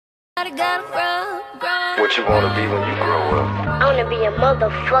What you wanna be when you grow up? I wanna be a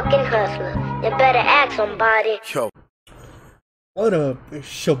motherfucking hustler. You better ask somebody. Yo. What up?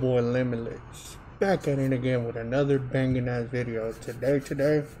 It's your boy Limitless. Back at it again with another banging ass video.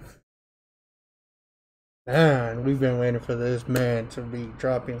 Today, man, we've been waiting for this man to be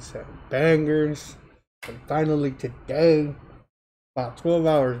dropping some bangers. And finally today, about 12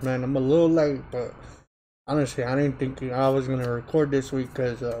 hours, man. I'm a little late, but honestly, I didn't think I was gonna record this week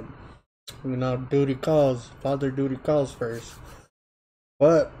because, you know, father duty calls first.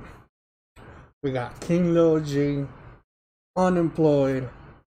 But we got King Lil G, Unemployed.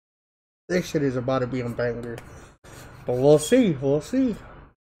 This shit is about to be a banger. But we'll see. We'll see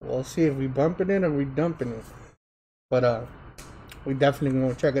if we bumping it or we dumping it. But we definitely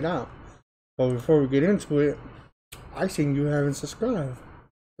gonna check it out. But before we get into it, I seen you haven't subscribed.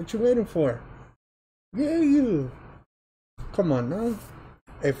 What you waiting for? Yeah, you. Come on now.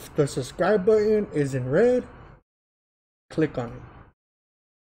 If the subscribe button is in red, click on it.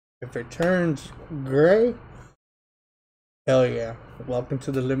 If it turns gray, hell yeah. Welcome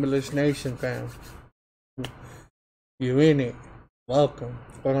to the Limitless Nation, fam. You in it. Welcome.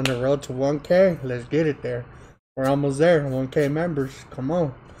 We're on the road to 1K. Let's get it there. We're almost there. 1K members. Come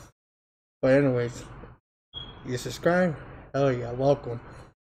on. But anyways, you subscribe? Hell yeah. Welcome.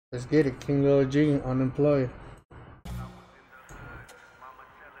 Let's get it. King Lil G, Unemployed.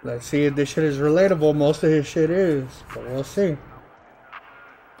 Let's see if this shit is relatable. Most of his shit is, but we'll see.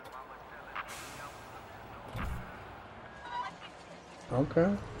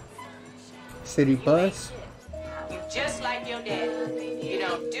 Okay. City bus. You just like your dad. You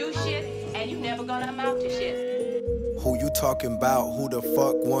don't do shit, and you never gonna amount to shit. Who you talking about? Who the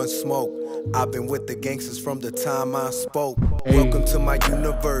fuck wants smoke? I've been with the gangsters from the time I spoke. Hey. Welcome to my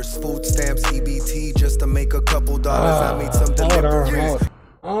universe. Food stamps, EBT, just to make a couple dollars. I made some deliveries.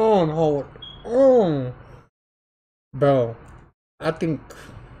 Hold on. Bro, I think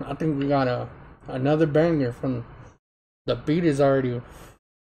we got another banger from the beat is already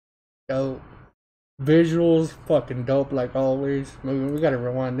dope. Visuals fucking dope like always. Maybe we gotta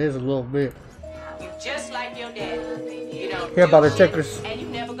rewind this a little bit. You just like your dad. You don't Here about do to check shit, us and you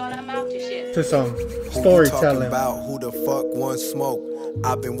never gonna amount to shit. to some Who you talking storytelling. about? Who the fuck wants smoke?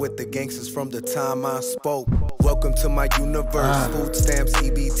 I've been with the gangsters from the time I spoke. Welcome to my universe. Food stamps,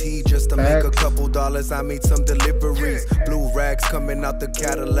 EBT, just to make a couple dollars. I made some deliveries. Blue rags coming out the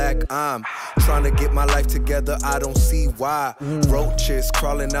Cadillac. I'm trying to get my life together. I don't see why. Roaches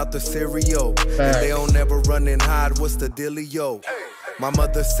crawling out the cereal. And they don't ever run and hide. What's the dealio? My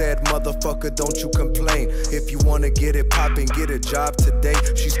mother said, motherfucker, don't you complain. If you wanna get it poppin', get a job today.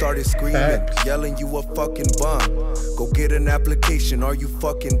 She started screaming, yelling, you a fucking bum. Go get an application, are you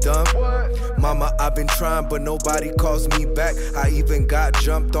fucking dumb? Mama, I've been trying, but nobody calls me back. I even got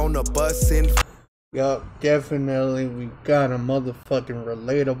jumped on a bus in. Yup, definitely we got a motherfucking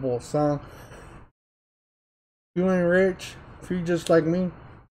relatable song. You ain't rich, if you just like me.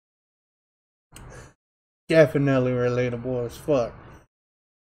 Definitely relatable as fuck.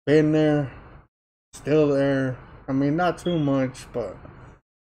 Been there, still there. I mean, not too much, but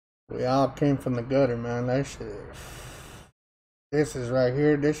we all came from the gutter, man. That shit. This is right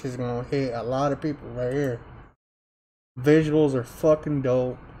here. This is gonna hit a lot of people right here. Visuals are fucking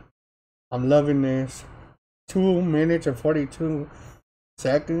dope. I'm loving this. 2 minutes and 42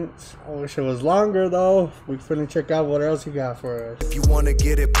 seconds. I wish it was longer though. We finna check out what else he got for us. If you wanna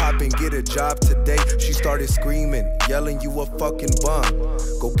get it poppin', get a job today. She started screaming, yelling, you a fucking bum.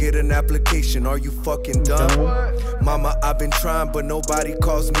 Go get an application, are you fucking dumb? Mama, I've been trying, but nobody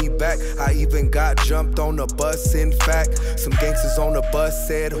calls me back. I even got jumped on a bus, in fact. Some gangsters on the bus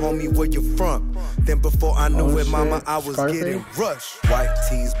said, homie, where you from? Then before I knew it, mama, I was getting rushed. White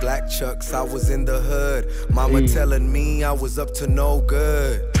tees, black chucks, I was in the hood. Mama telling me I was up to no good.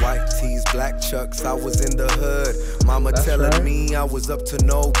 White tees, black chucks, I was in the hood. Mama telling me I was up to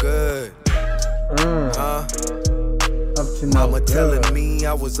no good. Up to no Mama good. telling me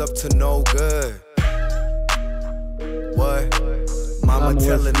I was up to no good. What? Mama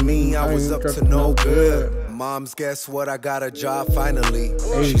telling me I was up to no good. Moms, guess what? I got a job finally.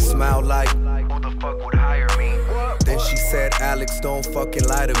 She smiled like, who the fuck would hire me? Then she said, Alex, don't fucking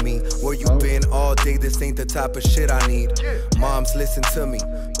lie to me. Where you been all day? This ain't the type of shit I need. Moms, listen to me.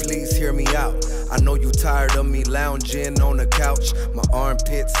 Please hear me out. I know you tired of me lounging on the couch. My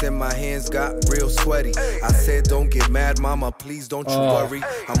armpits and my hands got real sweaty. I said, don't get mad, mama, please don't you worry.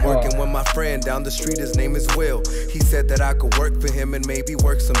 I'm working with my friend down the street, his name is Will. He said that I could work for him and maybe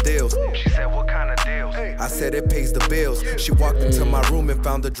work some deals. She said, what kind of deal? I said it pays the bills. She walked into my room and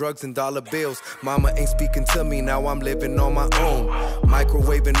found the drugs and dollar bills. Mama ain't speaking to me, now I'm living on my own.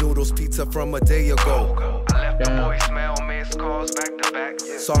 Microwaving noodles, pizza from a day ago. I left the voicemail, missed calls back to back.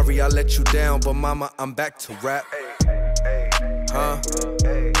 Sorry I let you down, but mama, I'm back to rap. Huh?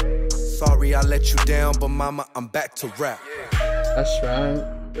 Sorry I let you down, but mama, I'm back to rap. That's right.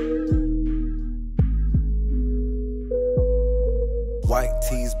 White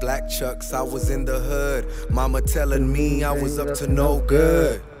tees, black chucks, I was in the hood. Mama telling me I was up to no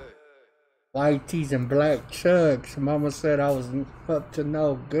good. White tees and black chucks. Mama said I was up to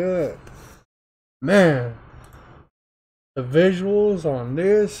no good. Man, the visuals on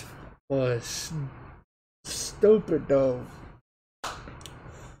this was stupid though.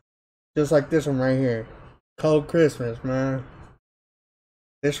 Just like this one right here. Cold Christmas, man.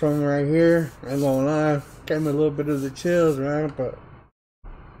 This one right here, I ain't gonna lie, gave me a little bit of the chills, man, but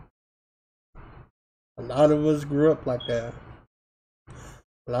a lot of us grew up like that.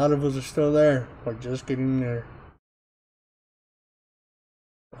 A lot of us are still there, or just getting there.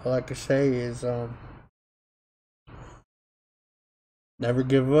 All I can say is, never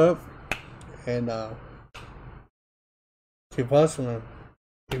give up, and keep hustling.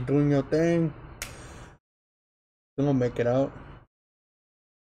 Keep doing your thing. You're gonna make it out.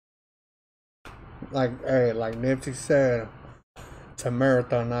 Like Nipsey said, it's a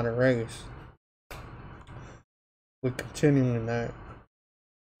marathon, not a race. We're continuing that.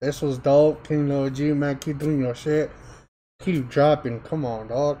 This was dope. King Lil G, man, keep doing your shit. Keep dropping. Come on,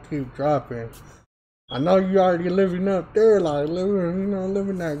 dog. Keep dropping. I know you already living up there, like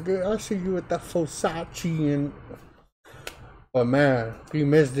living that good. I see you with that Versace and. But man, if you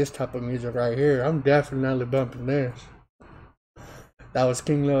miss this type of music right here, I'm definitely bumping this. That was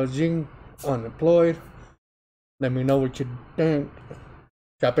King Lil G, Unemployed. Let me know what you think.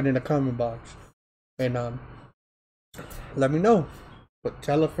 Drop it in the comment box. And let me know. But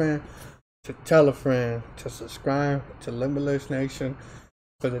tell a friend to subscribe to Limitless Nation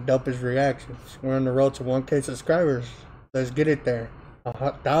for the dopest reactions. We're on the road to 1K subscribers. Let's get it there.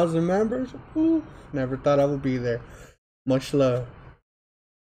 1,000 members? Ooh, never thought I would be there. Much love.